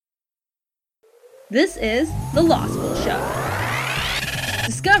This is The Law School Show.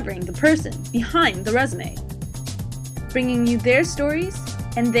 Discovering the person behind the resume. Bringing you their stories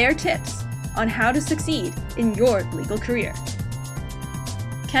and their tips on how to succeed in your legal career.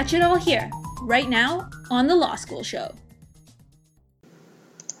 Catch it all here, right now, on The Law School Show.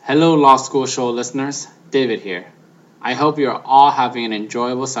 Hello, Law School Show listeners. David here. I hope you're all having an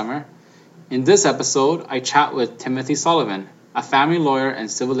enjoyable summer. In this episode, I chat with Timothy Sullivan, a family lawyer and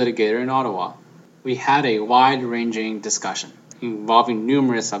civil litigator in Ottawa. We had a wide-ranging discussion involving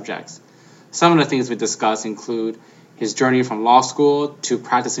numerous subjects. Some of the things we discussed include his journey from law school to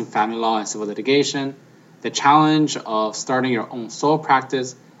practicing family law and civil litigation, the challenge of starting your own sole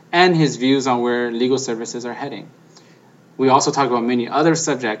practice, and his views on where legal services are heading. We also talk about many other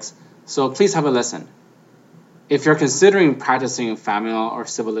subjects, so please have a listen. If you're considering practicing family law or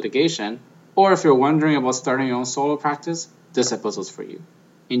civil litigation, or if you're wondering about starting your own solo practice, this episode is for you.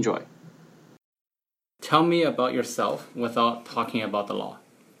 Enjoy. Tell me about yourself without talking about the law.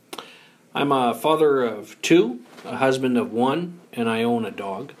 I'm a father of two, a husband of one, and I own a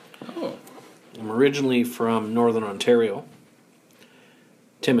dog. Oh. I'm originally from Northern Ontario,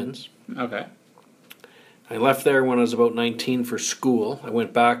 Timmins. Okay. I left there when I was about 19 for school. I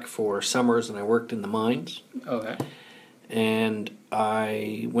went back for summers and I worked in the mines. Okay. And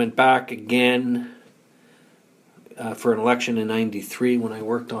I went back again for an election in 93 when I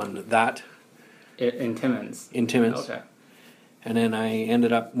worked on that. In Timmins? In Timmins. Okay. And then I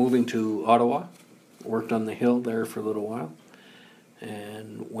ended up moving to Ottawa, worked on the Hill there for a little while,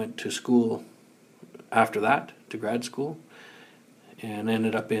 and went to school after that, to grad school, and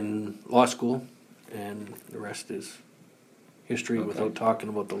ended up in law school, and the rest is history without talking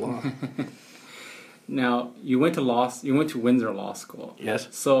about the law. Now, you went to Windsor Law School. Yes.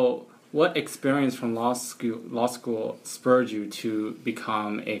 So, what experience from law school spurred you to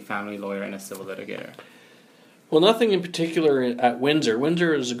become a family lawyer and a civil litigator? Well, nothing in particular at Windsor.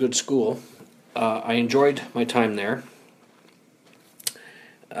 Windsor is a good school. I enjoyed my time there.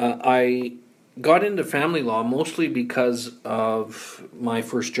 I got into family law mostly because of my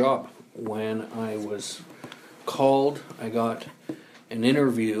first job. When I was called, I got an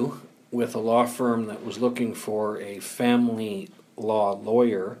interview with a law firm that was looking for a family law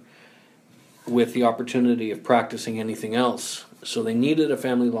lawyer with the opportunity of practicing anything else. So they needed a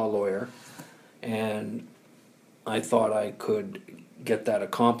family law lawyer, and I thought I could get that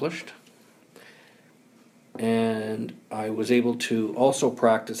accomplished. And I was able to also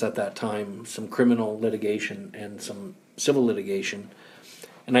practice at that time some criminal litigation and some civil litigation.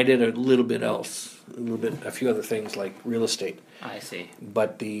 And I did a little bit else, a few other things like real estate. I see.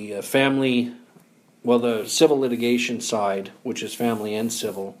 But the the civil litigation side, which is family and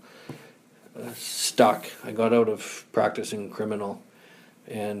civil, stuck. I got out of practicing criminal,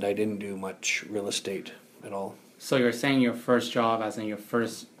 and I didn't do much real estate at all. So you're saying your first job, as in your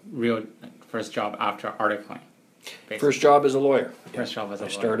first job after articling? Basically. First job as a lawyer. First job as a lawyer.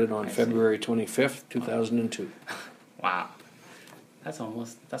 I started on February 25th, 2002. Wow. That's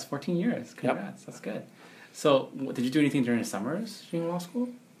 14 years. Congrats. Yep. That's good. So, did you do anything during the summers during law school?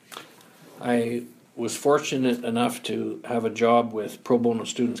 I was fortunate enough to have a job with Pro Bono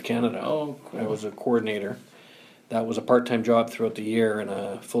Students Canada. Oh, cool. I was a coordinator. That was a part-time job throughout the year and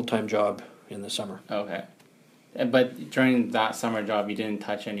a full-time job in the summer. Okay. But during that summer job, you didn't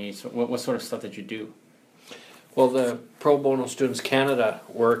touch any... So what sort of stuff did you do? Well, the Pro Bono Students Canada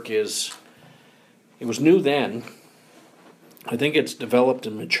work it was new then. I think it's developed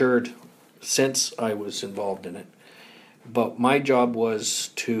and matured since I was involved in it. But my job was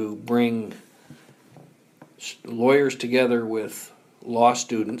to bring lawyers together with law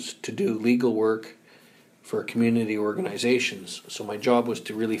students to do legal work for community organizations. So my job was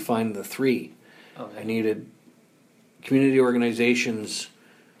to really find the three. Okay. I needed community organizations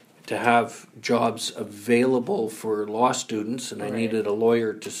to have jobs available for law students, and I needed a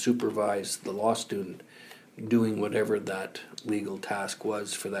lawyer to supervise the law student doing whatever that legal task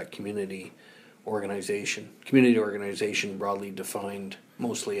was for that community organization. Community organization broadly defined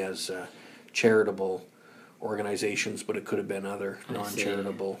mostly as charitable organizations, but it could have been other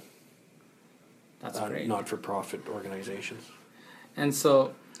non-charitable, not-for-profit organizations. And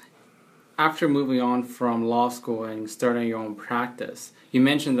so, after moving on from law school and starting your own practice, you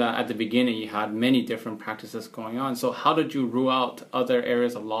mentioned that at the beginning you had many different practices going on. So how did you rule out other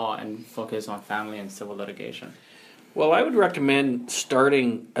areas of law and focus on family and civil litigation? Well, I would recommend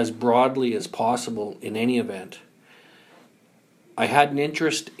starting as broadly as possible in any event. I had an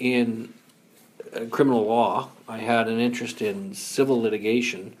interest in criminal law. I had an interest in civil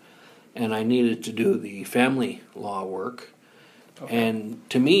litigation, and I needed to do the family law work. Okay. And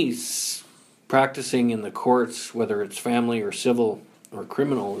to me, practicing in the courts, whether it's family or civil or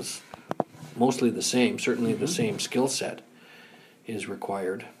criminal, is mostly the same. Certainly the same skill set is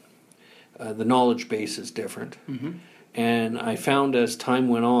required. The knowledge base is different. And I found as time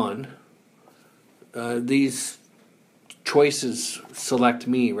went on, these choices select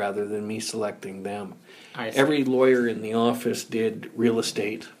me rather than me selecting them. Every lawyer in the office did real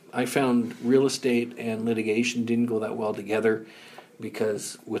estate. I found real estate and litigation didn't go that well together,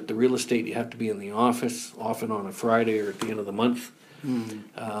 because with the real estate you have to be in the office, often on a Friday or at the end of the month.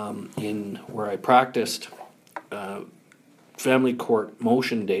 In where I practiced, family court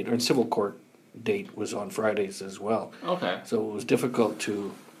motion date or civil court date was on Fridays as well. Okay. So it was difficult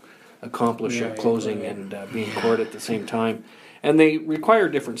to accomplish a closing and be in court at the same time. And they require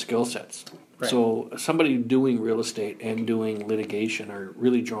different skill sets. Right. So somebody doing real estate and doing litigation are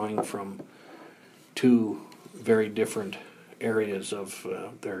really drawing from two very different areas of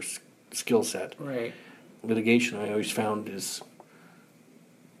their skill set. Right. Litigation, I always found, is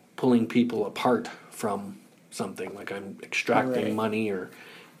pulling people apart from something, like I'm extracting money or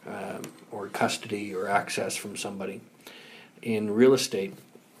custody or access from somebody. In real estate,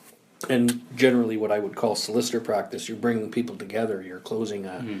 and generally what I would call solicitor practice, you're bringing people together. You're closing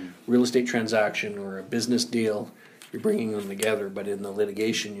a real estate transaction or a business deal. You're bringing them together, but in the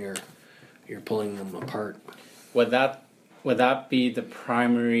litigation, you're pulling them apart. Would that be the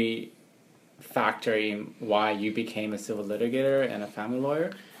primary factor in why you became a civil litigator and a family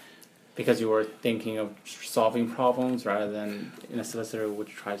lawyer? Because you were thinking of solving problems rather than in a solicitor which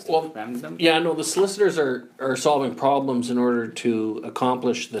tries to prevent them? Yeah, no, the solicitors are solving problems in order to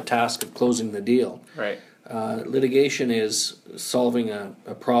accomplish the task of closing the deal. Right. Litigation is solving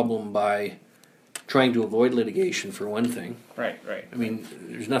a problem by trying to avoid litigation, for one thing. Right. I mean,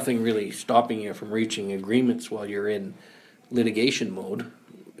 there's nothing really stopping you from reaching agreements while you're in litigation mode.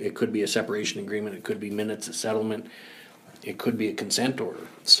 It could be a separation agreement, it could be minutes of settlement, it could be a consent order.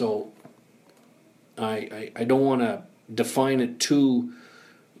 So I don't want to define it too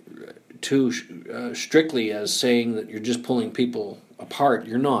strictly as saying that you're just pulling people apart.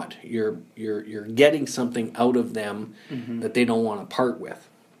 You're not. You're getting something out of them that they don't want to part with.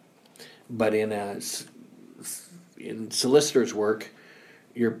 But in solicitors' work,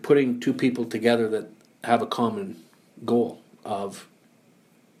 you're putting two people together that have a common goal of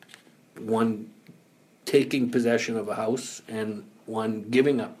one taking possession of a house and one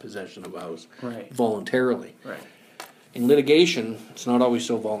giving up possession of a house voluntarily. Right. In litigation, it's not always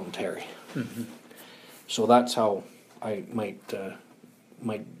so voluntary. So that's how I might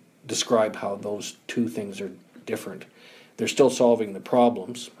describe how those two things are different. They're still solving the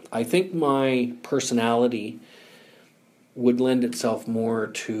problems. I think my personality would lend itself more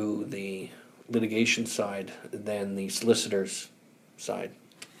to the litigation side than the solicitor's side.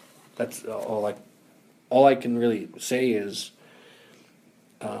 That's all I can really say is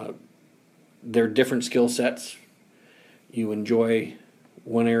they're different skill sets. You enjoy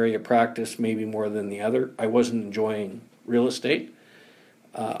one area of practice maybe more than the other. I wasn't enjoying real estate.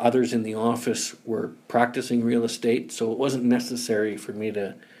 Others in the office were practicing real estate, so it wasn't necessary for me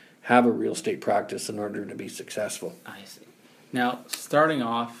to have a real estate practice in order to be successful. I see. Now, starting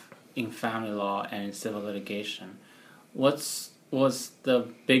off in family law and in civil litigation, what was the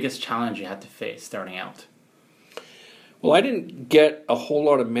biggest challenge you had to face starting out? Well, I didn't get a whole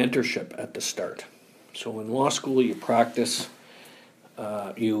lot of mentorship at the start. So in law school, you practice,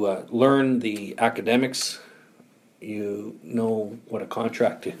 you learn the academics, you know what a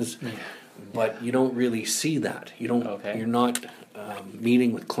contract is, but you don't really see that. You don't. Okay. You're not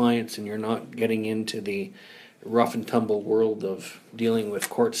meeting with clients, and you're not getting into the rough and tumble world of dealing with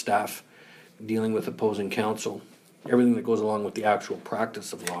court staff, dealing with opposing counsel, everything that goes along with the actual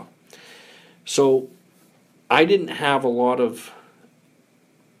practice of law. So I didn't have a lot of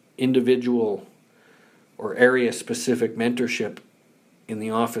individual or area-specific mentorship in the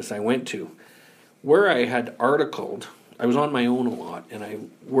office I went to. Where I had articled, I was on my own a lot, and I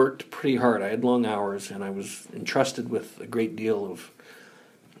worked pretty hard. I had long hours, and I was entrusted with a great deal of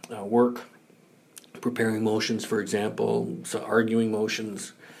work, preparing motions, for example, so arguing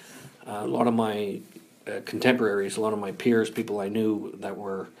motions. A lot of my contemporaries, a lot of my peers, people I knew that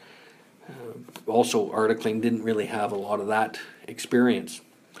were also articling, didn't really have a lot of that experience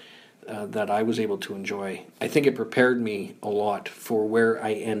that I was able to enjoy. I think it prepared me a lot for where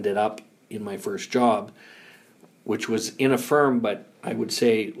I ended up in my first job, which was in a firm, but I would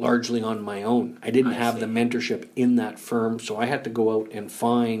say largely on my own. I didn't have the mentorship in that firm, so I had to go out and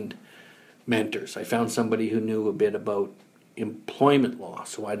find mentors. I found somebody who knew a bit about employment law,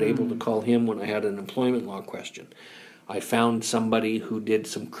 so I'd able to call him when I had an employment law question. I found somebody who did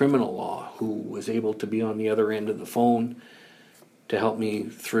some criminal law, who was able to be on the other end of the phone to help me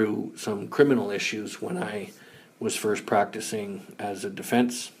through some criminal issues when I was first practicing as a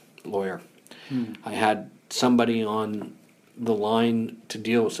defense lawyer. I had somebody on the line to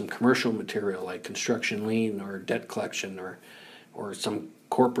deal with some commercial material like construction lien or debt collection or some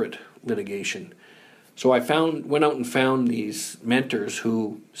corporate litigation. So I went out and found these mentors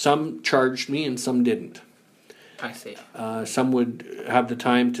who some charged me and some didn't. I see. Some would have the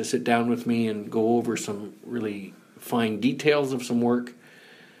time to sit down with me and go over some really fine details of some work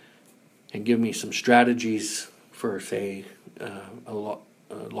and give me some strategies for, say, a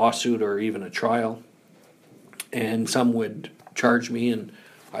lawsuit or even a trial. And some would charge me, and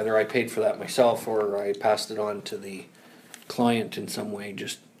either I paid for that myself or I passed it on to the client in some way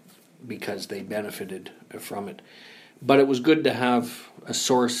just because they benefited from it. But it was good to have a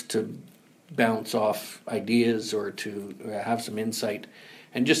source to bounce off ideas or to have some insight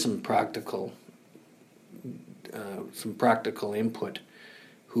and just some practical input.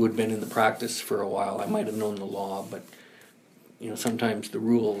 Who had been in the practice for a while. I might have known the law, but sometimes the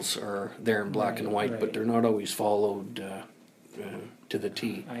rules are there in black and white, but they're not always followed to the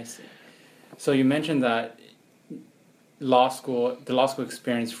T. I see. So you mentioned that the law school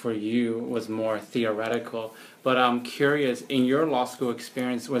experience for you was more theoretical, but I'm curious, in your law school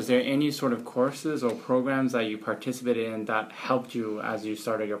experience, was there any sort of courses or programs that you participated in that helped you as you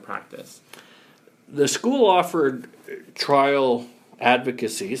started your practice? The school offered trial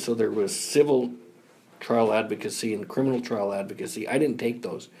advocacy, so there was civil trial advocacy and criminal trial advocacy. I didn't take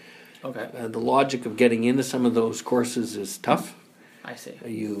those. Okay. The logic of getting into some of those courses is tough. I see.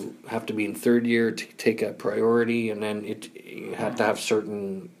 You have to be in third year to take a priority, and then you have to have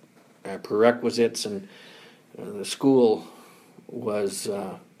certain prerequisites, and the school was...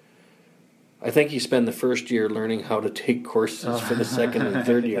 I think you spend the first year learning how to take courses for the second and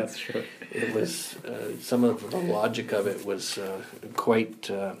third year. That's true. It was some of the logic of it was quite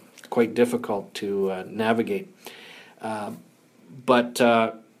difficult to navigate. But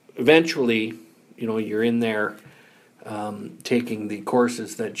eventually, you're in there taking the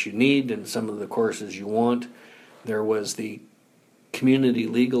courses that you need and some of the courses you want. There was the Community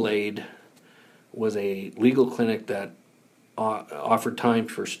Legal Aid was a legal clinic that offered time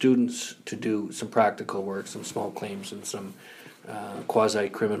for students to do some practical work, some small claims and some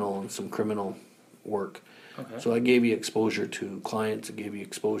quasi-criminal and some criminal work. Okay. So that gave you exposure to clients, it gave you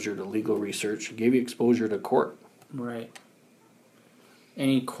exposure to legal research, it gave you exposure to court. Right.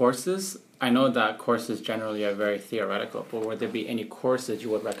 Any courses? I know that courses generally are very theoretical, but would there be any courses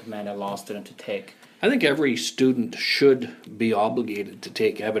you would recommend a law student to take? I think every student should be obligated to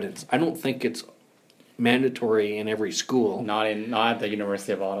take evidence. I don't think it's mandatory in every school. Not at the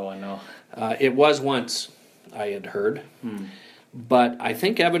University of Ottawa, no. It was once, I had heard. But I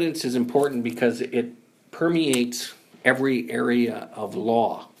think evidence is important because it permeates every area of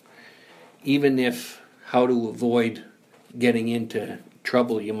law. Even if how to avoid getting into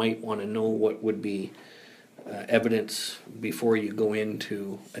trouble, you might want to know what would be evidence before you go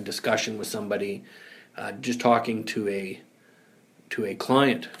into a discussion with somebody. Just talking to a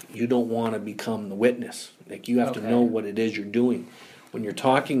client, you don't want to become the witness. Like, you have to know what it is you're doing. When you're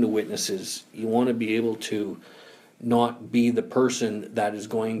talking to witnesses, you want to be able to not be the person that is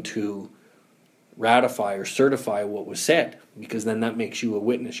going to ratify or certify what was said, because then that makes you a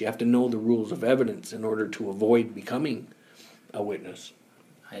witness. You have to know the rules of evidence in order to avoid becoming a witness.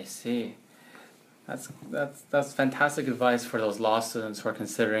 I see. That's fantastic advice for those law students who are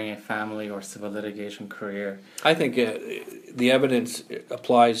considering a family or civil litigation career. I think the evidence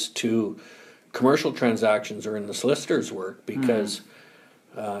applies to commercial transactions or in the solicitor's work, because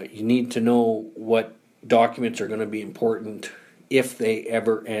you need to know what documents are going to be important if they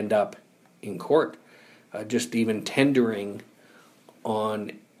ever end up in court. Just even tendering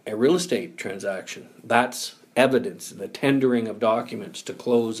on a real estate transaction, that's evidence. The tendering of documents to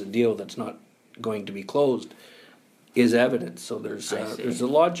close a deal that's not going to be closed is evidence. So there's a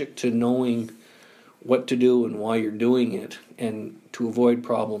logic to knowing what to do and why you're doing it, and to avoid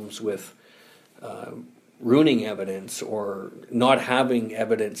problems with ruining evidence or not having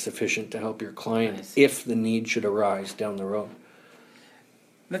evidence sufficient to help your client if the need should arise down the road.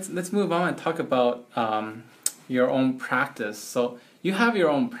 Let's move on and talk about your own practice. So you have your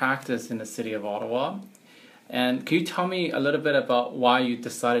own practice in the city of Ottawa. And can you tell me a little bit about why you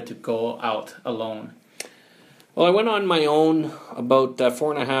decided to go out alone? Well, I went on my own about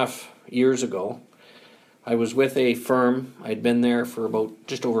 4.5 years ago. I was with a firm. I'd been there for about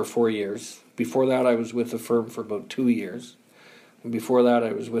just over 4 years. Before that, I was with a firm for about 2 years. And before that,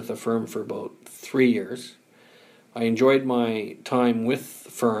 I was with a firm for about 3 years. I enjoyed my time with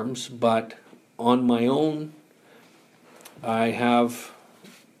firms, but on my own, I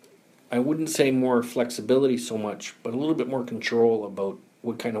wouldn't say more flexibility so much, but a little bit more control about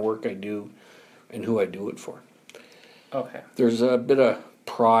what kind of work I do and who I do it for. Okay. There's a bit of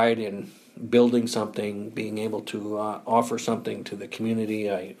pride in building something, being able to offer something to the community.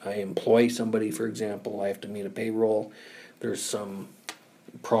 I employ somebody, for example. I have to meet a payroll. There's some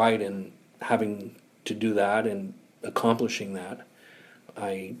pride in having to do that and accomplishing that.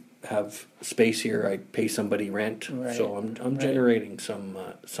 I have space here. I pay somebody rent, Right. so I'm generating some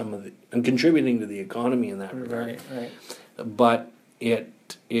of the. I'm contributing to the economy in that regard. Right. But it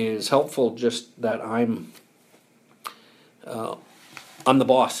is helpful just that I'm the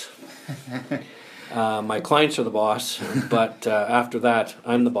boss. My clients are the boss, but after that,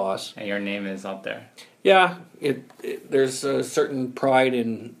 I'm the boss. And your name is up there. Yeah, there's a certain pride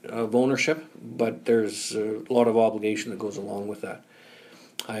of ownership, but there's a lot of obligation that goes along with that.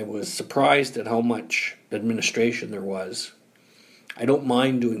 I was surprised at how much administration there was. I don't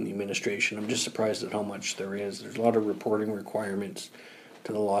mind doing the administration. I'm just surprised at how much there is. There's a lot of reporting requirements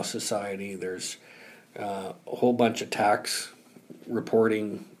to the Law Society. There's a whole bunch of tax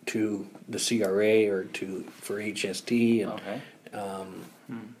reporting to the CRA or for HST and Okay.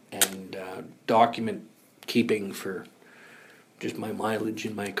 and document keeping for just my mileage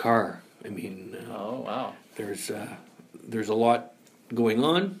in my car. I mean, Oh, wow. there's a lot going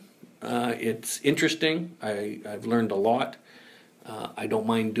on. It's interesting. I've learned a lot. I don't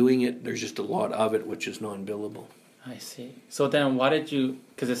mind doing it. There's just a lot of it which is non-billable. I see. So then why did you,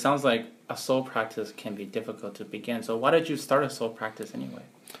 because it sounds like a sole practice can be difficult to begin. So why did you start a sole practice anyway?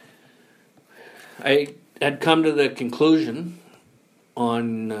 I had come to the conclusion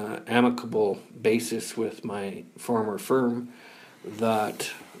on amicable basis with my former firm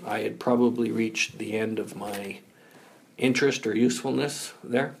that I had probably reached the end of my interest or usefulness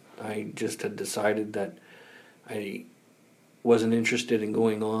there. I just had decided that I wasn't interested in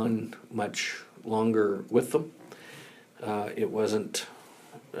going on much longer with them. It wasn't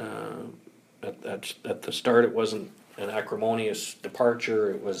at the start. It wasn't an acrimonious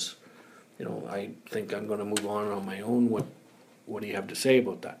departure. It was, I think I'm going to move on my own. What do you have to say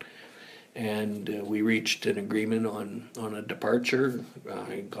about that? And we reached an agreement on a departure.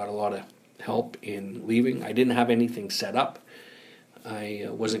 I got a lot of help in leaving. I didn't have anything set up. I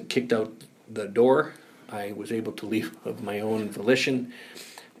wasn't kicked out the door. I was able to leave of my own volition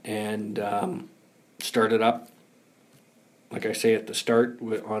and started up, like I say at the start,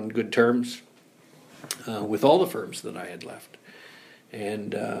 on good terms with all the firms that I had left.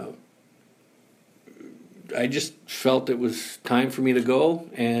 And I just felt it was time for me to go,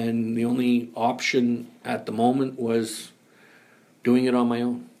 and the only option at the moment was doing it on my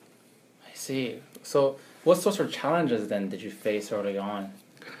own. I see. So what sorts of challenges then did you face early on?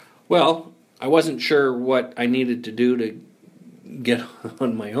 Well, I wasn't sure what I needed to do to get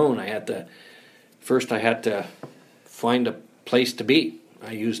on my own. I had to find a place to be.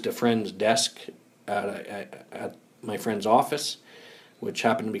 I used a friend's desk at my friend's office, which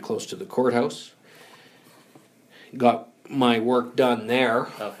happened to be close to the courthouse. Got my work done there.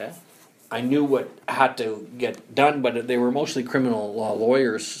 Okay. I knew what had to get done, but they were mostly criminal law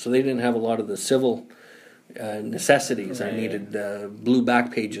lawyers, so they didn't have a lot of the civil necessities. Right. I needed blue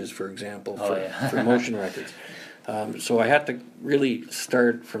back pages, for example, for motion records. So I had to really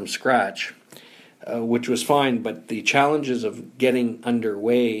start from scratch, which was fine, but the challenges of getting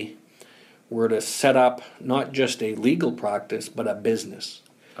underway were to set up not just a legal practice, but a business.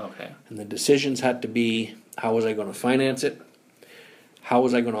 Okay. And the decisions had to be, how was I going to finance it? How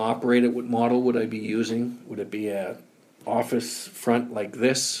was I going to operate it? What model would I be using? Would it be a office front like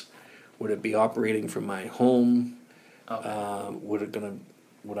this? Would it be operating from my home? Okay.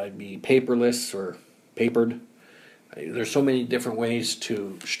 Would I be paperless or papered? There's so many different ways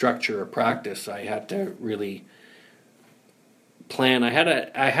to structure a practice. I had to really plan. I had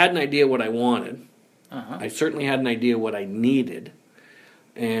an idea what I wanted. Uh-huh. I certainly had an idea what I needed,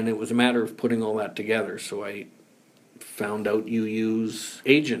 and it was a matter of putting all that together. So I found out you use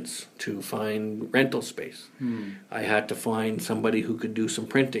agents to find rental space. I had to find somebody who could do some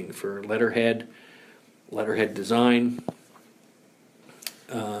printing for letterhead design.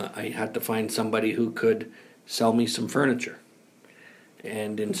 I had to find somebody who could sell me some furniture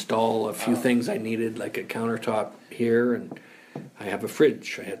and install a few things I needed, like a countertop here, and I have a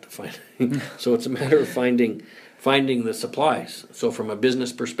fridge I had to find. So it's a matter of finding the supplies. So from a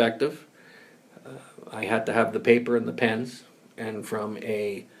business perspective, I had to have the paper and the pens, and from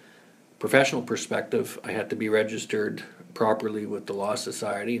a professional perspective, I had to be registered properly with the Law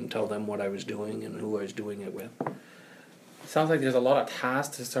Society and tell them what I was doing and who I was doing it with. Sounds like there's a lot of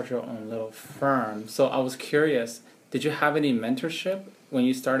tasks to start your own little firm. So I was curious, did you have any mentorship when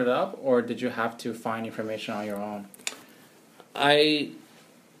you started up, or did you have to find information on your own? I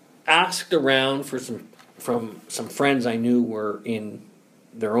asked around from some friends I knew were in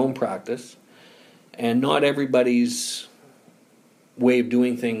their own practice, and not everybody's way of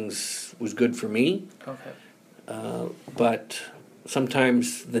doing things was good for me. Okay. But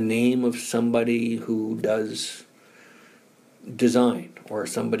sometimes the name of somebody who does design, or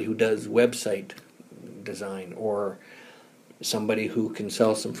somebody who does website design, or somebody who can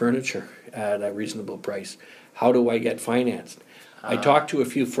sell some furniture at a reasonable price. How do I get financed? I talked to a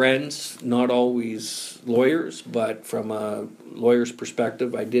few friends, not always lawyers, but from a lawyer's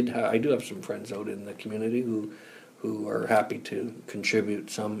perspective, I do have some friends out in the community who are happy to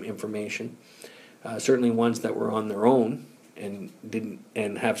contribute some information. Certainly ones that were on their own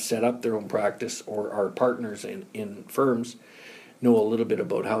and have set up their own practice or are partners in firms know a little bit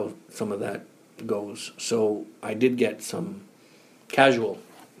about how some of that goes. So I did get some casual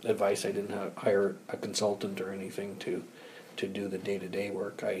advice. I didn't hire a consultant or anything to do the day-to-day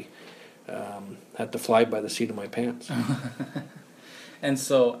work. I had to fly by the seat of my pants. And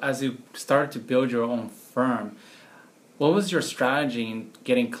so as you started to build your own firm, what was your strategy in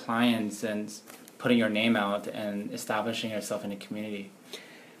getting clients and putting your name out and establishing yourself in the community?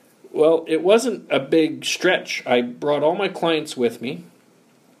 Well, it wasn't a big stretch. I brought all my clients with me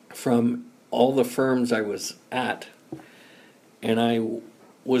from all the firms I was at, and I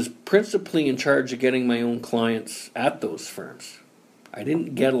was principally in charge of getting my own clients at those firms. I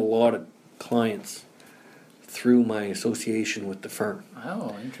didn't get a lot of clients through my association with the firm.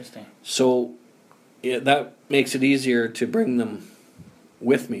 Oh, interesting. So that makes it easier to bring them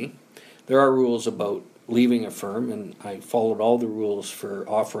with me. There are rules about leaving a firm, and I followed all the rules for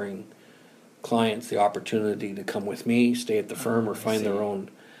offering clients the opportunity to come with me, stay at the firm, or find their own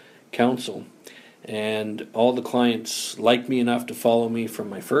counsel. And all the clients liked me enough to follow me from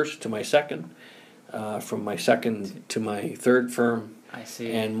my first to my second, from my second to my third firm. I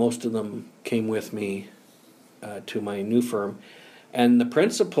see. And most of them came with me to my new firm. And the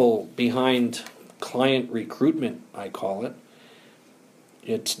principle behind client recruitment, I call it,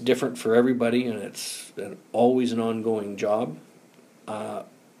 it's different for everybody, and it's always an ongoing job.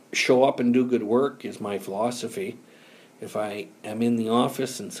 Show up and do good work is my philosophy. If I am in the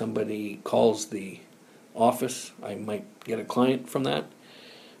office and somebody calls the office, I might get a client from that.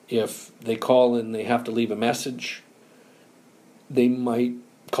 If they call and they have to leave a message, they might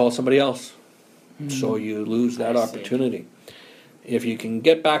call somebody else. So you lose that opportunity. If you can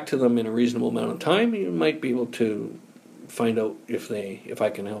get back to them in a reasonable amount of time, you might be able to find out if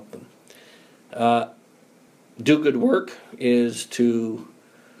I can help them. Do good work is to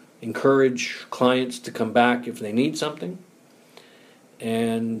encourage clients to come back if they need something,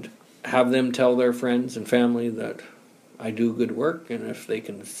 and have them tell their friends and family that I do good work, and if they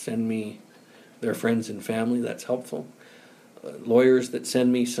can send me their friends and family, that's helpful. Lawyers that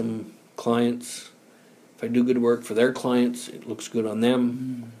send me some clients, if I do good work for their clients, it looks good on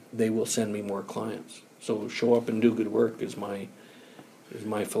them, they will send me more clients. So show up and do good work is my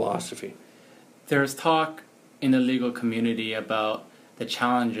philosophy. There's talk in the legal community about the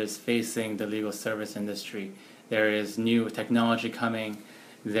challenges facing the legal service industry. There is new technology coming.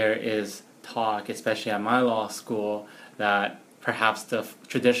 There is talk, especially at my law school, that perhaps the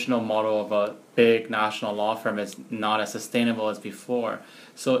traditional model of a big national law firm is not as sustainable as before.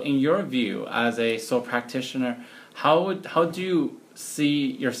 So in your view, as a sole practitioner, how do you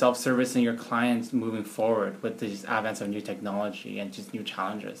see yourself servicing your clients moving forward with these advents of new technology and just new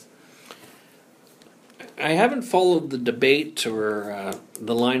challenges? I haven't followed the debate or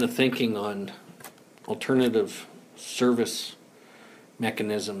the line of thinking on alternative service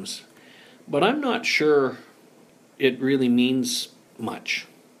mechanisms, but I'm not sure it really means much.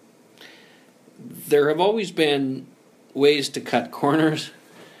 There have always been ways to cut corners.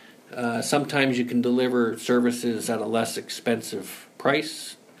 Sometimes you can deliver services at a less expensive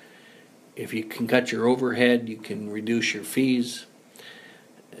price. If you can cut your overhead, you can reduce your fees.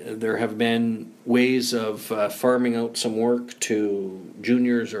 There have been ways of farming out some work to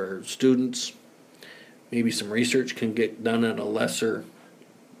juniors or students. Maybe some research can get done at a lesser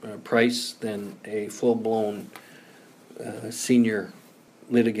price than a full-blown senior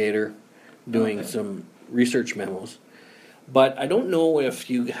litigator doing some research memos. But I don't know if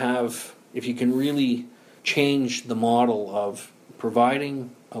you can really change the model of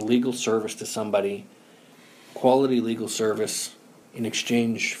providing a legal service to somebody, quality legal service, in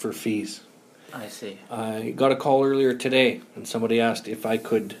exchange for fees. I see. I got a call earlier today, and somebody asked if I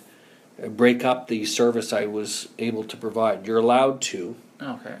could break up the service I was able to provide. You're allowed to,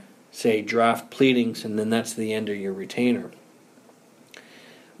 Okay. say, draft pleadings, and then that's the end of your retainer.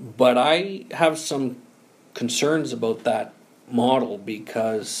 But I have some concerns about that model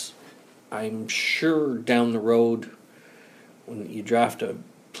because I'm sure down the road, when you draft a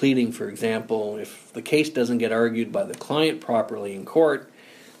pleading, for example, if the case doesn't get argued by the client properly in court,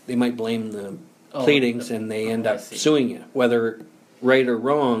 they might blame the pleadings and they end up suing you. Whether right or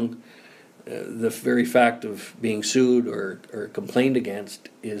wrong, the very fact of being sued or complained against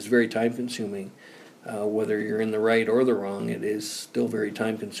is very time consuming. Whether you're in the right or the wrong, it is still very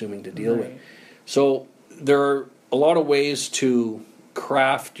time consuming to deal with. So there are a lot of ways to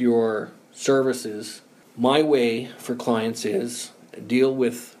craft your services. My way for clients is deal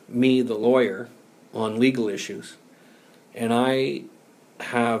with me, the lawyer, on legal issues. And I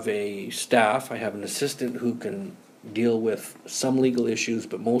have a staff, I have an assistant who can deal with some legal issues,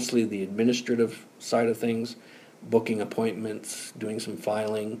 but mostly the administrative side of things, booking appointments, doing some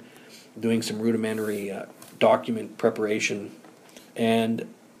filing, doing some rudimentary document preparation. And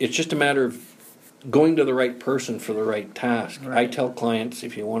it's just a matter of going to the right person for the right task. Right. I tell clients,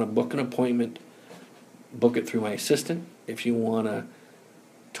 if you want to book an appointment, book it through my assistant. If you want to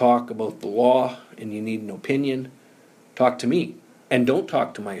talk about the law and you need an opinion, talk to me. And don't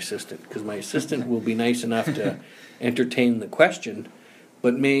talk to my assistant, because my assistant will be nice enough to entertain the question,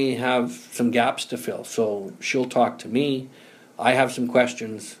 but may have some gaps to fill. So she'll talk to me. I have some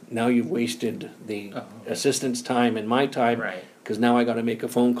questions. Now you've wasted the assistant's time and my time, because now I got to make a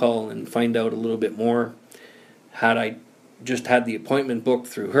phone call and find out a little bit more. Had I just had the appointment booked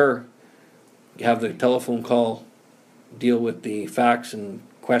through her, you have the telephone call, deal with the facts and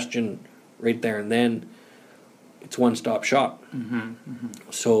question right there and then. It's one-stop shop.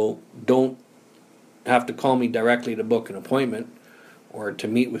 So don't have to call me directly to book an appointment or to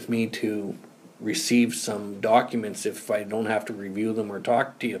meet with me to receive some documents if I don't have to review them or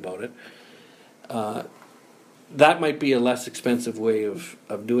talk to you about it. That might be a less expensive way of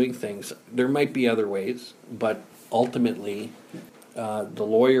doing things. There might be other ways, but ultimately the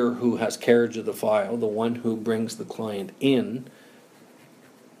lawyer who has carriage of the file, the one who brings the client in,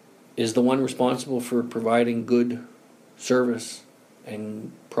 is the one responsible for providing good service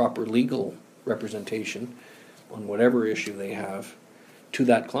and proper legal representation on whatever issue they have to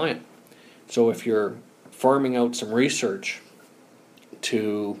that client. So if you're farming out some research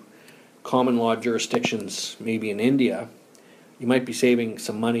to common law jurisdictions, maybe in India, you might be saving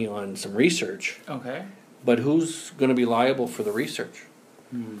some money on some research. Okay. But who's going to be liable for the research?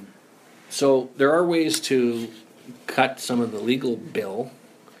 So there are ways to cut some of the legal bill,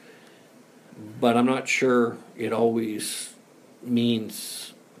 but I'm not sure it always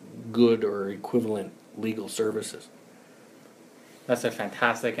means good or equivalent legal services. That's a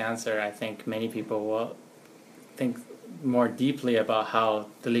fantastic answer. I think many people will think more deeply about how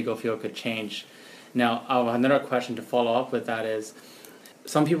the legal field could change. Now, another question to follow up with that is,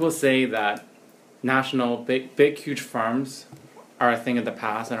 some people say that national, big, huge firms are a thing of the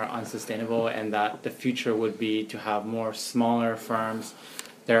past and are unsustainable, and that the future would be to have more smaller firms.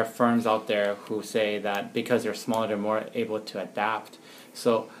 There are firms out there who say that because they're smaller, they're more able to adapt.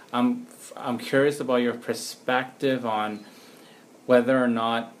 So I'm curious about your perspective on whether or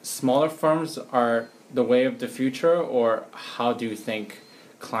not smaller firms are the way of the future, or how do you think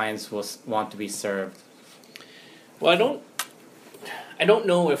clients will want to be served? Well, I don't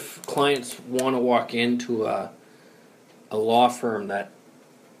know if clients want to walk into a law firm that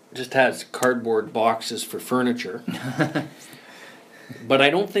just has cardboard boxes for furniture. But I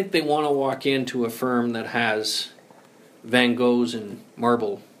don't think they want to walk into a firm that has Van Goghs and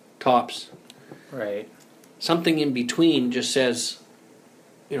marble tops. Right. Something in between just says,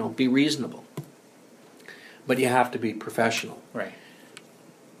 be reasonable. But you have to be professional. Right.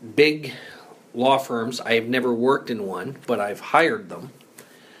 Big law firms, I have never worked in one, but I've hired them.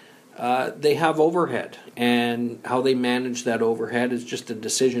 They have overhead, and how they manage that overhead is just a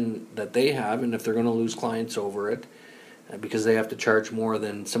decision that they have, and if they're going to lose clients over it, because they have to charge more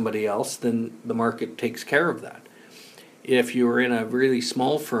than somebody else, then the market takes care of that. If you're in a really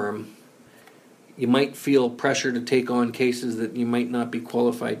small firm, you might feel pressure to take on cases that you might not be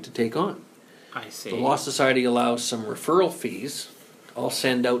qualified to take on. I see. The Law Society allows some referral fees. I'll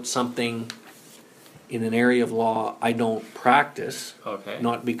send out something in an area of law I don't practice,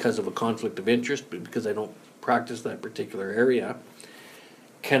 not because of a conflict of interest, but because I don't practice that particular area.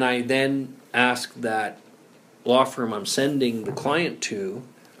 Can I then ask that law firm I'm sending the client to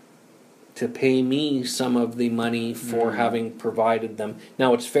to pay me some of the money for having provided them.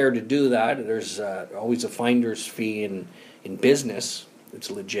 Now, it's fair to do that. There's always a finder's fee in business. It's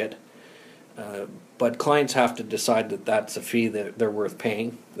legit. But clients have to decide that that's a fee that they're worth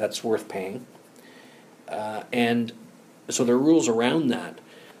paying. That's worth paying. And so there are rules around that.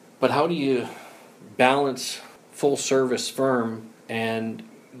 But how do you balance full-service firm and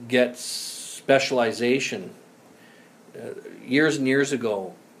get specialization? Years and years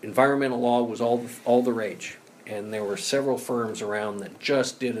ago, environmental law was all the rage, and there were several firms around that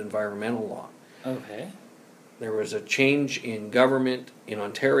just did environmental law. Okay. There was a change in government in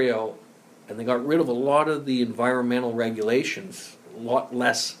Ontario, and they got rid of a lot of the environmental regulations. A lot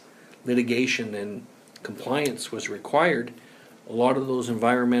less litigation and compliance was required. A lot of those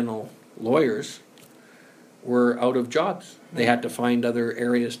environmental lawyers were out of jobs. They had to find other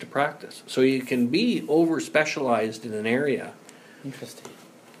areas to practice. So you can be over-specialized in an area. Interesting.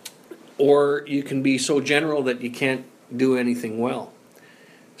 Or you can be so general that you can't do anything well.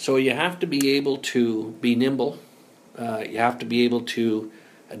 So you have to be able to be nimble. You have to be able to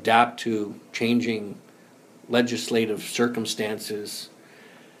adapt to changing legislative circumstances.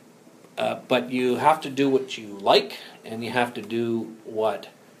 But you have to do what you like, and you have to do what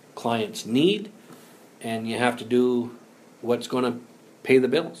clients need, and you have to do what's going to pay the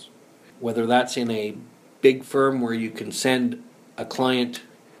bills. Whether that's in a big firm where you can send a client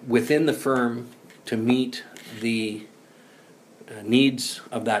within the firm to meet the needs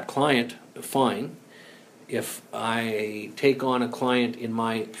of that client, fine. If I take on a client in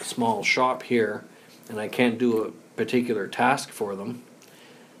my small shop here and I can't do a particular task for them,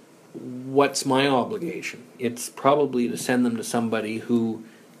 what's my obligation? It's probably to send them to somebody who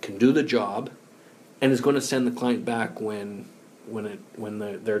can do the job and is going to send the client back when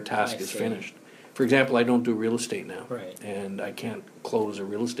their task is finished. For example, I don't do real estate now, Right. and I can't close a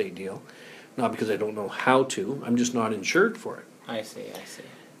real estate deal, not because I don't know how to. I'm just not insured for it. I see.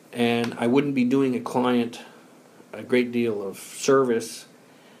 And I wouldn't be doing a client a great deal of service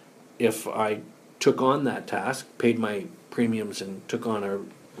if I took on that task, paid my premiums, and took on a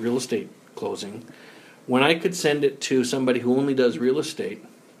real estate closing, when I could send it to somebody who only does real estate,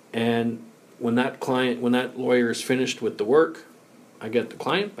 and when that lawyer is finished with the work, I get the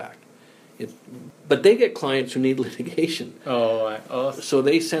client back. But they get clients who need litigation. So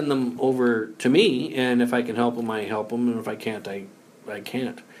they send them over to me, and if I can help them, I help them, and if I can't, I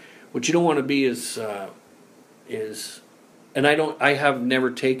can't. What you don't want to be is, and I have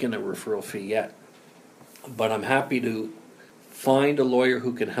never taken a referral fee yet, but I'm happy to find a lawyer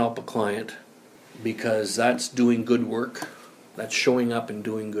who can help a client, because that's doing good work, that's showing up and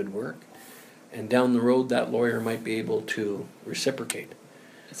doing good work, and down the road that lawyer might be able to reciprocate.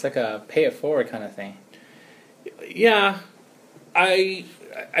 It's like a pay it forward kind of thing. Yeah, I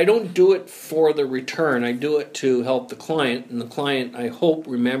don't do it for the return. I do it to help the client, and the client, I hope,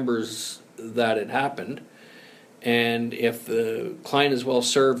 remembers that it happened. And if the client is well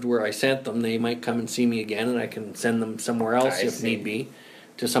served where I sent them, they might come and see me again, and I can send them somewhere else if need be,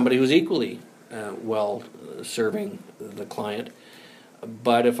 to somebody who's equally well serving the client.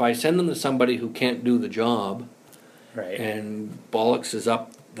 But if I send them to somebody who can't do the job, right, and bollocks is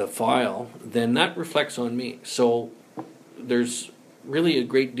up the file, then that reflects on me. So there's really a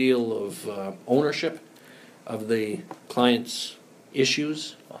great deal of ownership of the client's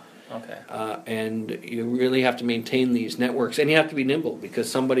issues. Okay. And you really have to maintain these networks, and you have to be nimble,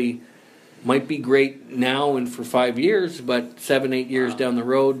 because somebody might be great now and for 5 years, but 7-8 years down the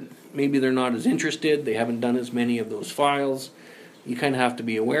road, maybe they're not as interested, they haven't done as many of those files. You kind of have to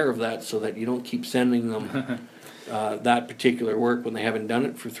be aware of that so that you don't keep sending them that particular work when they haven't done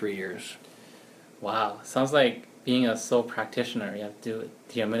it for 3 years. Wow. Sounds like being a sole practitioner, you have to do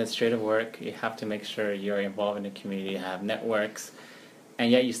the administrative work, you have to make sure you're involved in the community, you have networks, and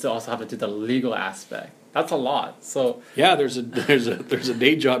yet you still also have to do the legal aspect. That's a lot. So yeah, there's a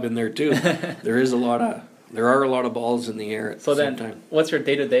day job in there too. There are a lot of balls in the air at the same time. What's your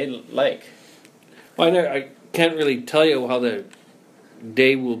day-to-day like? Well, I can't really tell you how the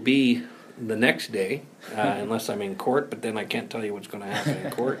day will be the next day, unless I'm in court, but then I can't tell you what's going to happen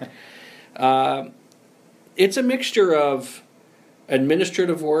in court. It's a mixture of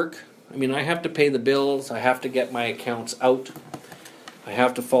administrative work. I mean, I have to pay the bills, I have to get my accounts out, I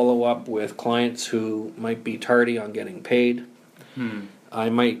have to follow up with clients who might be tardy on getting paid. I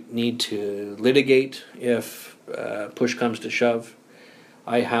might need to litigate if push comes to shove.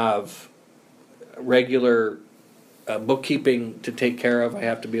 I have regular bookkeeping to take care of. I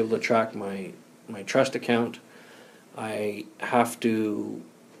have to be able to track my trust account. I have to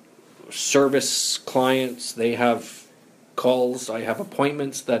service clients. They have calls. I have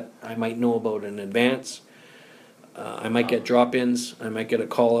appointments that I might know about in advance. I might get drop-ins. I might get a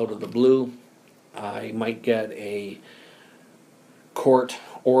call out of the blue. I might get a court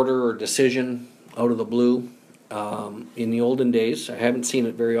order or decision out of the blue. In the olden days, I haven't seen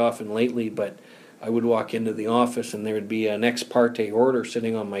it very often lately, but I would walk into the office and there would be an ex parte order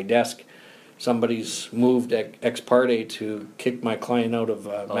sitting on my desk. Somebody's moved ex parte to kick my client out of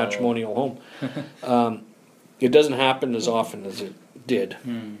a matrimonial home. It doesn't happen as often as it did,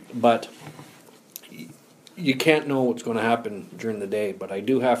 but you can't know what's going to happen during the day. But I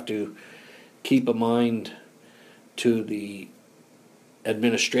do have to keep a mind to the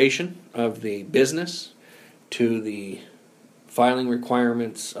administration of the business, to the filing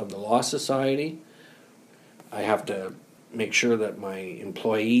requirements of the Law Society. I have to make sure that my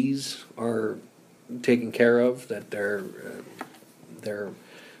employees are taken care of, that their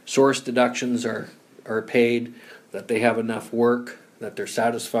source deductions are paid, that they have enough work, that they're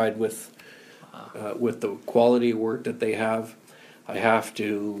satisfied with the quality of work that they have. I have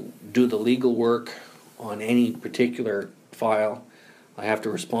to do the legal work on any particular file. I have to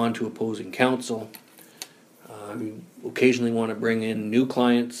respond to opposing counsel. I occasionally want to bring in new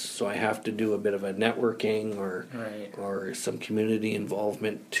clients, so I have to do a bit of a networking or some community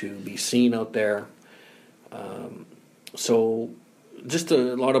involvement to be seen out there. So just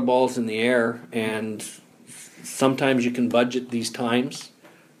a lot of balls in the air, and sometimes you can budget these times,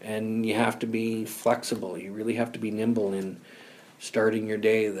 and you have to be flexible. You really have to be nimble in starting your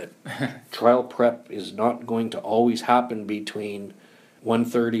day. That trial prep is not going to always happen between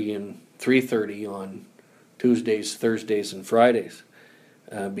 1:30 and 3:30 on Tuesdays, Thursdays, and Fridays,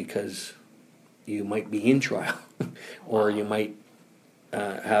 because you might be in trial or you might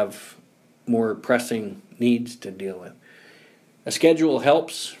have more pressing needs to deal with. A schedule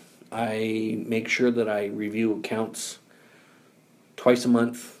helps. I make sure that I review accounts twice a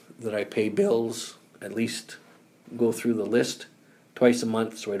month, that I pay bills, at least go through the list twice a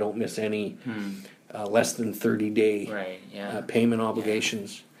month so I don't miss any less than 30-day payment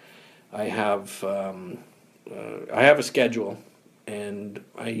obligations. I have a schedule, and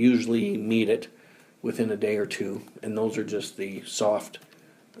I usually meet it within a day or two, and those are just the soft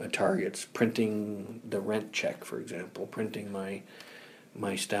targets. Printing the rent check, for example, printing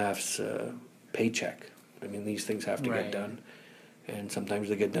my staff's paycheck. I mean, these things have to get done, and sometimes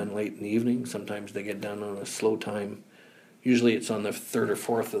they get done late in the evening, sometimes they get done on a slow time. Usually it's on the 3rd or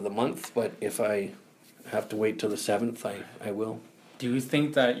 4th of the month, but if I have to wait till the 7th, I will. Do you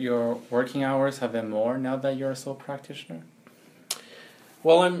think that your working hours have been more now that you're a sole practitioner?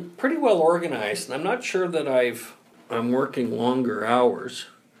 Well, I'm pretty well organized, and I'm not sure that I'm working longer hours.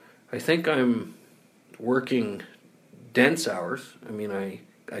 I think I'm working dense hours. I mean,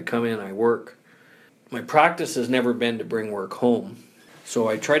 I come in, I work. My practice has never been to bring work home, so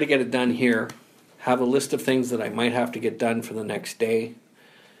I try to get it done here, have a list of things that I might have to get done for the next day,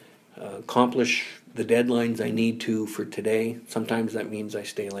 accomplish the deadlines I need to for today. Sometimes that means I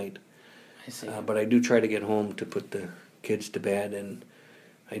stay late. I see. But I do try to get home to put the kids to bed, and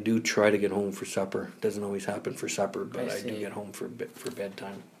I do try to get home for supper. It doesn't always happen for supper, but I do get home for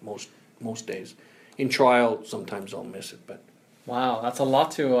bedtime most days. In trial, sometimes I'll miss it, but wow, that's a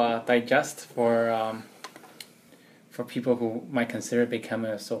lot to digest for people who might consider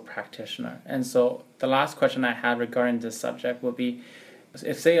becoming a sole practitioner. And so the last question I had regarding this subject would be,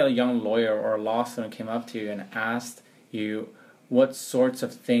 if say a young lawyer or a law student came up to you and asked you what sorts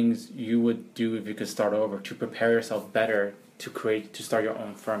of things you would do if you could start over to prepare yourself better to start your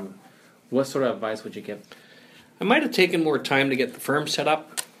own firm, what sort of advice would you give? I might have taken more time to get the firm set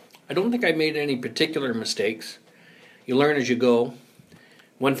up. I don't think I made any particular mistakes. You learn as you go.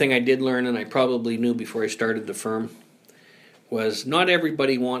 One thing I did learn, and I probably knew before I started the firm, was not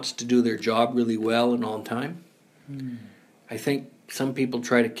everybody wants to do their job really well and on time. I think some people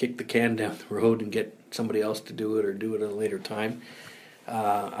try to kick the can down the road and get somebody else to do it or do it at a later time.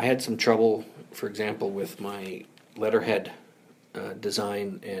 I had some trouble, for example, with my letterhead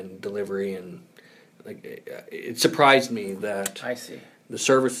design and delivery, and it surprised me that the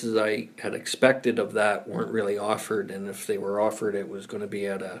services I had expected of that weren't really offered, and if they were offered, it was going to be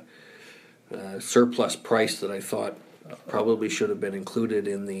at a surplus price that I thought probably should have been included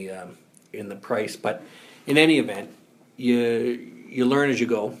in the price. But in any event, you learn as you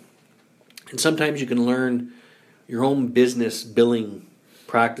go, and sometimes you can learn your own business billing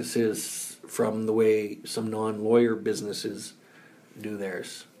practices from the way some non-lawyer businesses do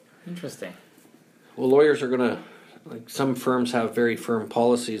theirs. Interesting. Well, lawyers are going to, some firms have very firm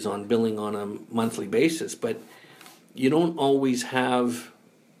policies on billing on a monthly basis, but you don't always have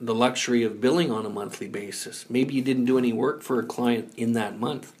the luxury of billing on a monthly basis. Maybe you didn't do any work for a client in that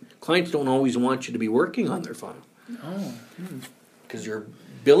month. Clients don't always want you to be working on their file. Oh. Because you're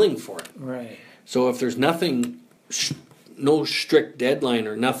billing for it. Right. So if there's nothing, no strict deadline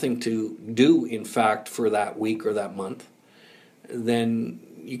or nothing to do, in fact, for that week or that month, then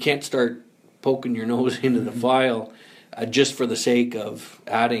you can't start poking your nose into the file just for the sake of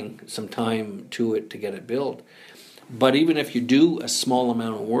adding some time to it to get it billed. But even if you do a small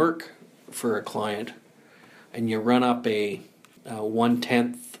amount of work for a client and you run up a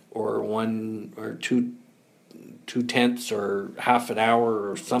 1/10 or 2/10 or half an hour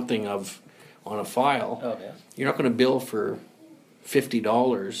or something on a file, you're not going to bill for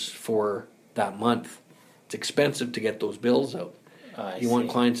 $50 for that month. It's expensive to get those bills out. You want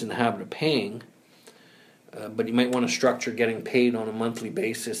clients in the habit of paying, but you might want to structure getting paid on a monthly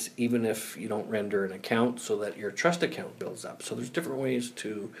basis even if you don't render an account so that your trust account builds up. So there's different ways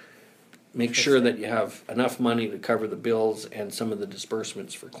to make sure that you have enough money to cover the bills and some of the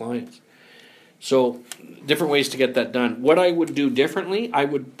disbursements for clients. So different ways to get that done. What I would do differently, I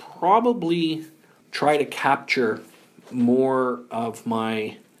would probably try to capture more of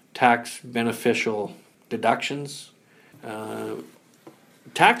my tax beneficial deductions.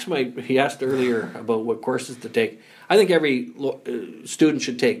 He asked earlier about what courses to take. I think every student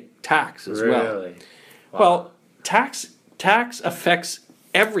should take tax as well. Really? Wow. Well, tax affects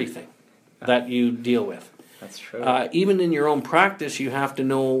everything that you deal with. That's true. Even in your own practice, you have to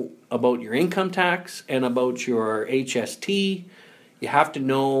know about your income tax and about your HST. You have to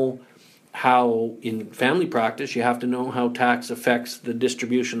know how, in family practice, you have to know how tax affects the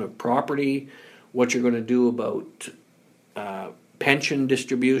distribution of property, what you're going to do about pension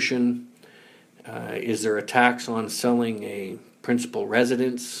distribution. Is there a tax on selling a principal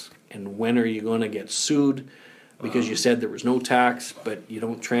residence? And when are you going to get sued? Because you said there was no tax, but you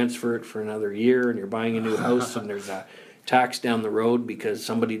don't transfer it for another year and you're buying a new house and there's a tax down the road because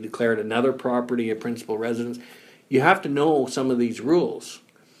somebody declared another property a principal residence. You have to know some of these rules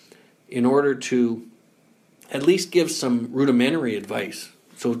in order to at least give some rudimentary advice.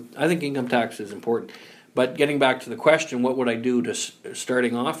 So I think income tax is important. But getting back to the question, what would I do to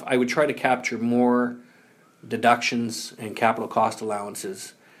starting off? I would try to capture more deductions and capital cost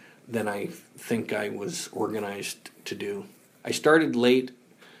allowances than I think I was organized to do. I started late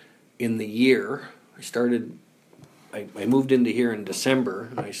in the year. I moved into here in December,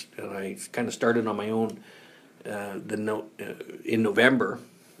 and I kind of started on my own in November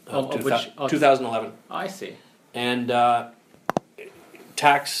of 2011. I see. And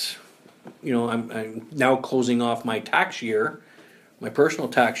tax, I'm now closing off my tax year, my personal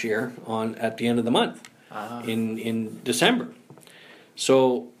tax year, at the end of the month in December.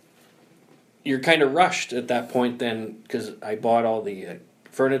 So you're kind of rushed at that point then, because I bought all the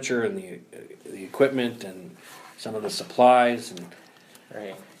furniture and the equipment and some of the supplies, and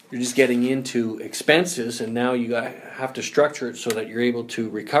Right. you're just getting into expenses, and now you have to structure it so that you're able to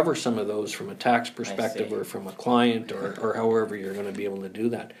recover some of those from a tax perspective or from a client or however you're going to be able to do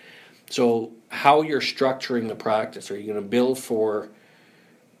that. So how you're structuring the practice, are you going to bill for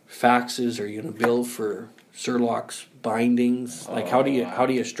faxes? Are you going to bill for Surlocks bindings? Like how do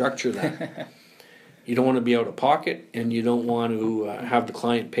you structure that? You don't want to be out of pocket, and you don't want to have the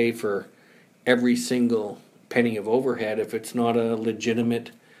client pay for every single penny of overhead if it's not a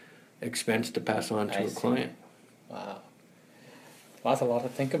legitimate expense to pass on to a client. Wow. That's a lot to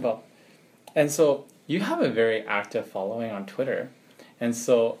think about. And so you have a very active following on Twitter. And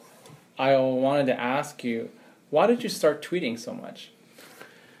so I wanted to ask you, why did you start tweeting so much?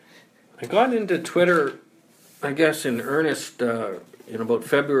 I got into Twitter, I guess, in earnest in about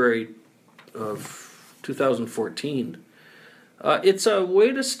February of 2014. It's a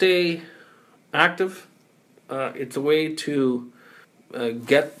way to stay active. It's a way to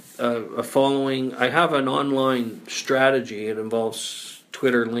get a following. I have an online strategy. It involves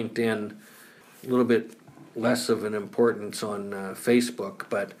Twitter, LinkedIn, a little bit less of an importance on Facebook,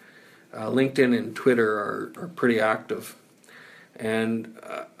 but LinkedIn and Twitter are pretty active. And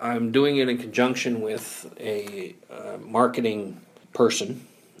I'm doing it in conjunction with a marketing person,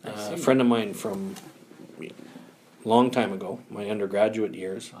 a friend of mine from a long time ago, my undergraduate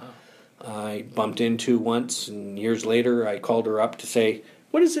years. Wow. I bumped into once, and years later I called her up to say,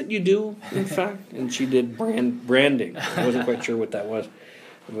 what is it you do, in fact? And she did branding. I wasn't quite sure what that was.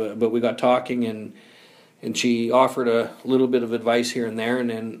 But we got talking, and she offered a little bit of advice here and there, and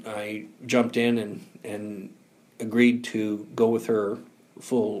then I jumped in and agreed to go with her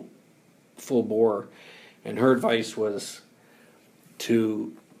full bore. And her advice was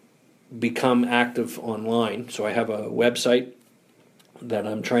to become active online. So I have a website, that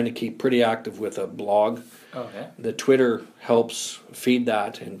I'm trying to keep pretty active with a blog. Okay. The Twitter helps feed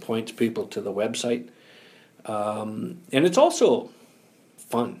that and points people to the website. And it's also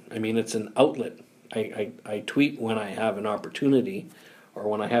fun. I mean, it's an outlet. I tweet when I have an opportunity or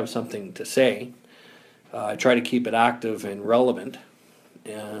when I have something to say. I try to keep it active and relevant.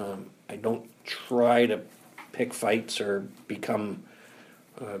 I don't try to pick fights or become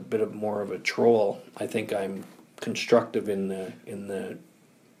a bit of more of a troll. I think I'm constructive in the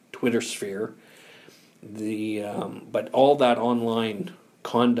Twitter sphere. But all that online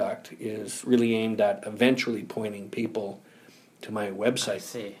conduct is really aimed at eventually pointing people to my website. I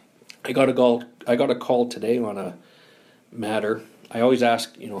see. I got a call today on a matter. I always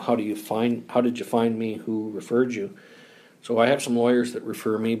ask, how did you find me? Who referred you? So I have some lawyers that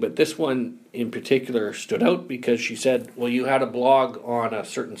refer me, but this one in particular stood out because she said, well, you had a blog on a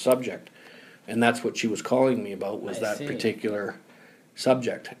certain subject, and that's what she was calling me about, was that particular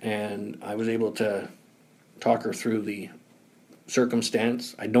subject. And I was able to talk her through the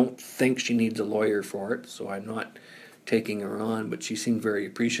circumstance. I don't think she needs a lawyer for it, so I'm not taking her on, but she seemed very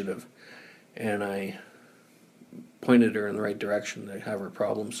appreciative, and I pointed her in the right direction to have her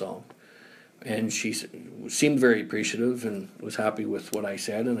problem solved. And she seemed very appreciative and was happy with what I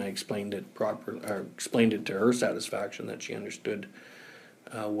said, and I explained it to her satisfaction, that she understood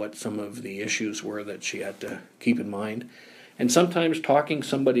what some of the issues were that she had to keep in mind. And sometimes talking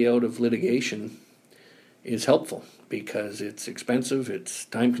somebody out of litigation is helpful because it's expensive, it's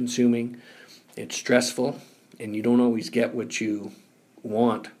time-consuming, it's stressful, and you don't always get what you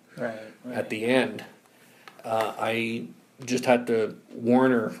want at the end. I just had to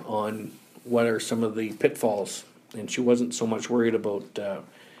warn her on what are some of the pitfalls, and she wasn't so much worried about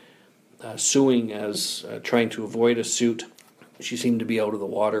suing as trying to avoid a suit. She seemed to be out of the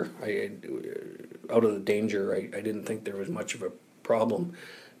water, out of the danger. I didn't think there was much of a problem,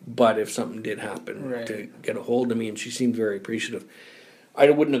 but if something did happen, to get a hold of me, and she seemed very appreciative. I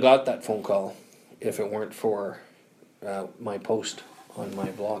wouldn't have got that phone call if it weren't for my post on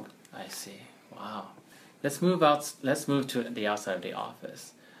my blog. I see. Wow. Let's move out. Let's move to the outside of the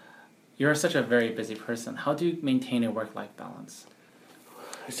office. You're such a very busy person. How do you maintain a work-life balance?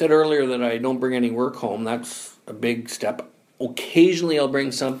 I said earlier that I don't bring any work home. That's a big step. Occasionally I'll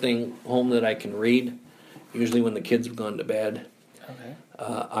bring something home that I can read, usually when the kids have gone to bed. Okay.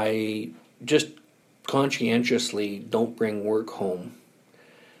 I just conscientiously don't bring work home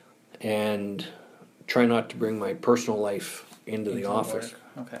and try not to bring my personal life into the office.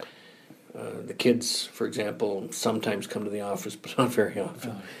 Work. Okay. The kids, for example, sometimes come to the office, but not very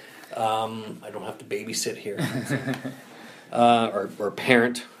often. I don't have to babysit here, or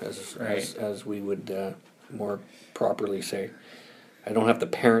parent, as we would more properly say. I don't have to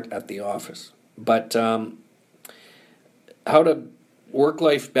parent at the office. But how to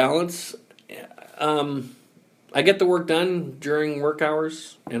work-life balance? I get the work done during work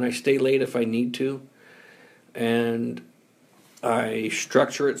hours, and I stay late if I need to. And I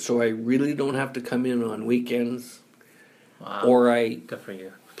structure it so I really don't have to come in on weekends. Wow. Or I Good for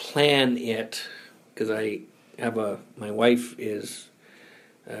you. plan it, because my wife is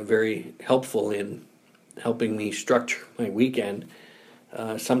very helpful in helping me structure my weekend.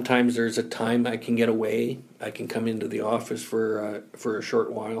 Sometimes there's a time I can get away. I can come into the office for a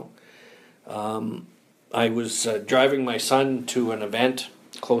short while. I was driving my son to an event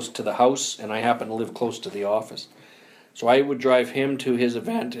close to the house, and I happen to live close to the office. So I would drive him to his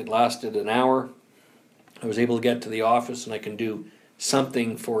event. It lasted an hour. I was able to get to the office, and I can do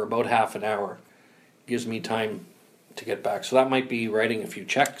something for about half an hour. Gives me time to get back. So that might be writing a few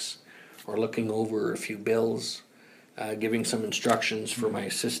checks or looking over a few bills, giving some instructions for my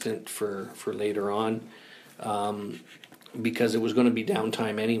assistant for later on, because it was going to be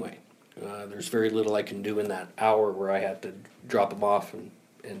downtime anyway. There's very little I can do in that hour where I had to drop him off and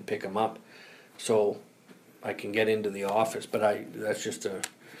pick him up. So I can get into the office, but that's just a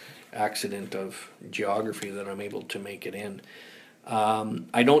accident of geography that I'm able to make it in.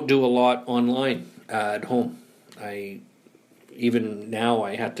 I don't do a lot online at home. Even now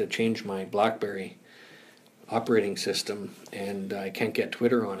I had to change my BlackBerry operating system, and I can't get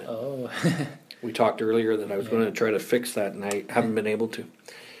Twitter on it. Oh. We talked earlier that I was going to try to fix that, and I haven't been able to.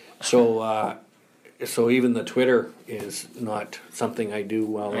 So even the Twitter is not something I do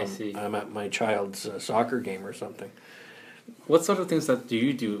while I'm at my child's soccer game or something. What sort of things do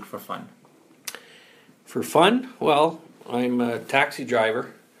you do for fun? For fun? Well, I'm a taxi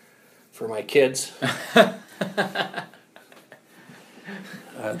driver for my kids.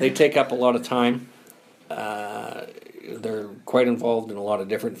 They take up a lot of time. They're quite involved in a lot of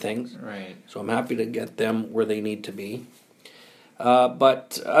different things. Right. So I'm happy to get them where they need to be.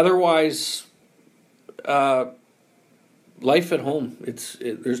 But otherwise, life at home,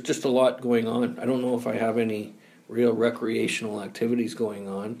 there's just a lot going on. I don't know if I have any real recreational activities going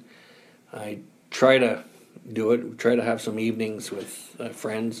on. I try to do it, try to have some evenings with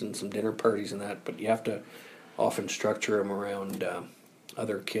friends and some dinner parties and that, but you have to often structure them around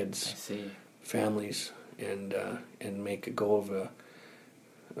other kids, families, and make a go of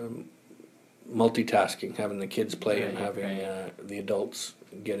multitasking, having the kids play and having the adults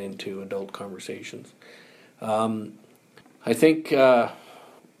get into adult conversations. I think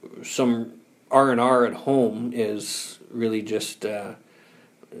some R&R at home is really just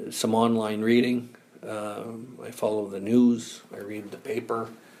some online reading. I follow the news. I read the paper.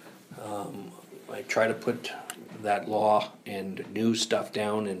 I try to put that law and news stuff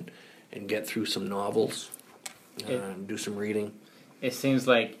down and get through some novels and do some reading. It seems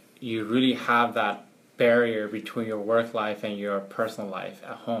like you really have that barrier between your work life and your personal life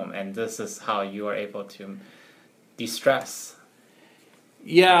at home, and this is how you are able to de-stress.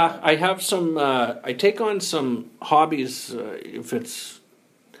 Yeah, I have some. I take on some hobbies. If it's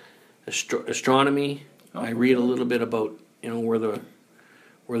astronomy, I read a little bit about where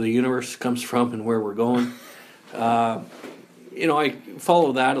the universe comes from and where we're going. I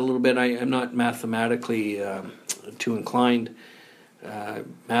follow that a little bit. I'm not mathematically too inclined.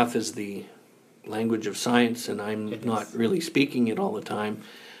 Math is the language of science, and I'm not really speaking it all the time.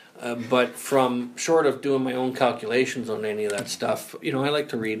 But from short of doing my own calculations on any of that stuff, I like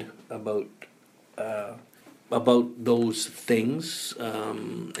to read about those things,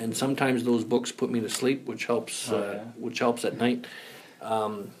 and sometimes those books put me to sleep, which helps at night.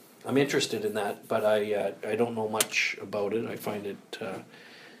 I'm interested in that, but I don't know much about it. I find it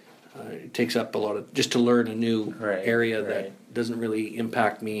takes up a lot of just to learn a new area that doesn't really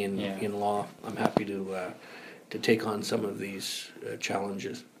impact me in law. I'm happy to take on some of these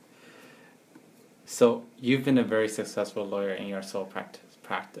challenges. So you've been a very successful lawyer in your sole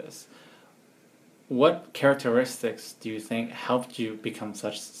practice. What characteristics do you think helped you become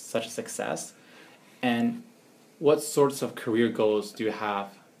such a success? And what sorts of career goals do you have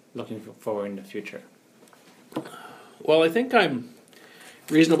looking forward in the future? Well, I think I'm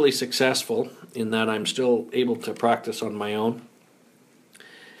reasonably successful in that I'm still able to practice on my own.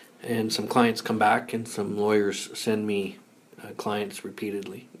 And some clients come back and some lawyers send me clients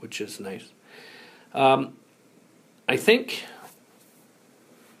repeatedly, which is nice. I think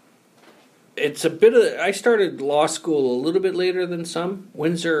it's a bit of... I started law school a little bit later than some.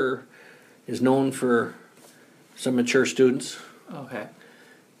 Windsor is known for some mature students. Okay.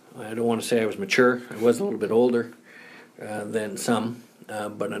 I don't want to say I was mature. I was a little bit older than some,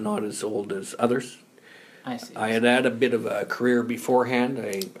 but I'm not as old as others. I see. I had a bit of a career beforehand.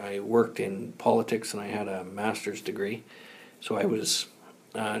 I worked in politics and I had a master's degree. So I was...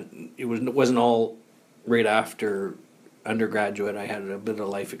 it wasn't all right after undergraduate. I had a bit of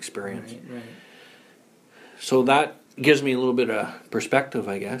life experience. Right. So that gives me a little bit of perspective,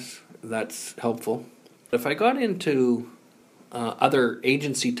 I guess. That's helpful. If I got into other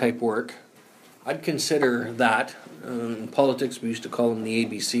agency type work, I'd consider that. In politics, we used to call them the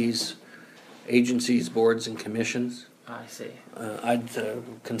ABCs, agencies, boards, and commissions. I see. I'd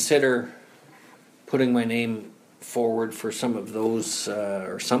consider putting my name forward for some of those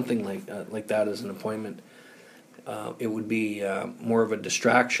or something like that as an appointment. It would be more of a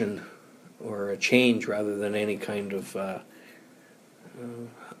distraction or a change rather than any kind of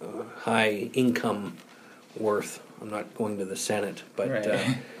high income worth. I'm not going to the Senate, but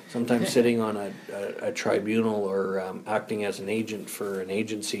sometimes sitting on a tribunal or acting as an agent for an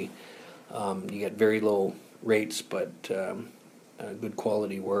agency, you get very low rates, but good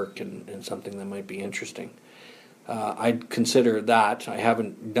quality work and something that might be interesting. I'd consider that. I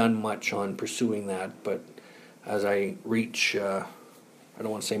haven't done much on pursuing that, but as I reach, I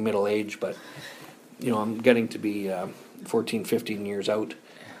don't want to say middle age, but I'm getting to be 14, 15 years out.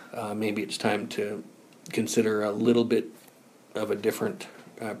 Maybe it's time to consider a little bit of a different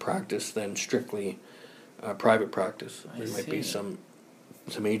practice than strictly private practice. There might be some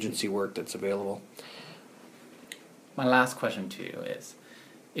agency work that's available. My last question to you is,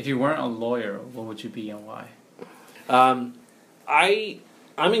 if you weren't a lawyer, what would you be and why? I'm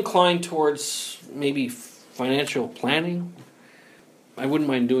inclined towards maybe financial planning. I wouldn't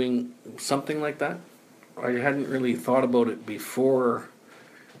mind doing something like that. I hadn't really thought about it before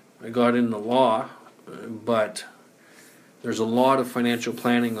I got into law, but there's a lot of financial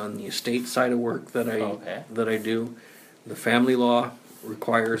planning on the estate side of work that I do. The family law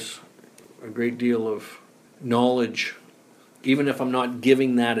requires a great deal of knowledge, even if I'm not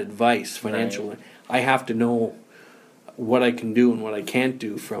giving that advice financially. I have to know what I can do and what I can't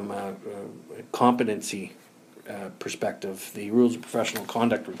do from a competency perspective. The rules of professional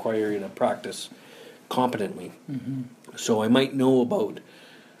conduct require you to practice competently. Mm-hmm. So I might know about,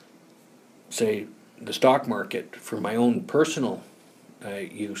 say, the stock market for my own personal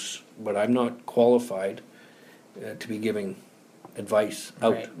use, but I'm not qualified to be giving advice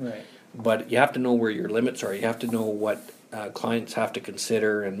out. Right. But you have to know where your limits are. You have to know what clients have to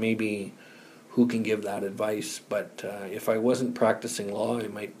consider and maybe who can give that advice. But if I wasn't practicing law, I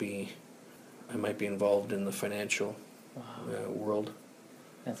might be involved in the financial world.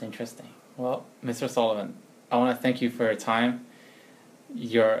 That's interesting. Well, Mr. Sullivan, I want to thank you for your time.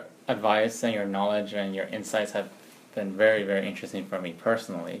 Your advice and your knowledge and your insights have been very, very interesting for me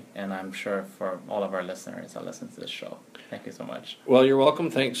personally, and I'm sure for all of our listeners that listen to this show. Thank you so much. Well, you're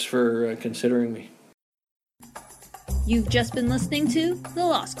welcome. Thanks for considering me. You've just been listening to The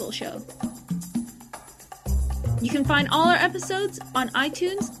Law School Show. You can find all our episodes on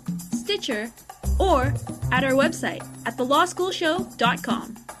iTunes, Stitcher, or at our website at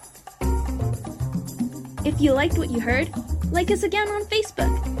thelawschoolshow.com. If you liked what you heard, like us again on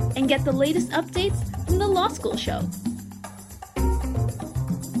Facebook and get the latest updates from The Law School Show.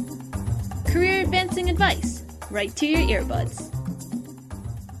 Career advancing advice right to your earbuds.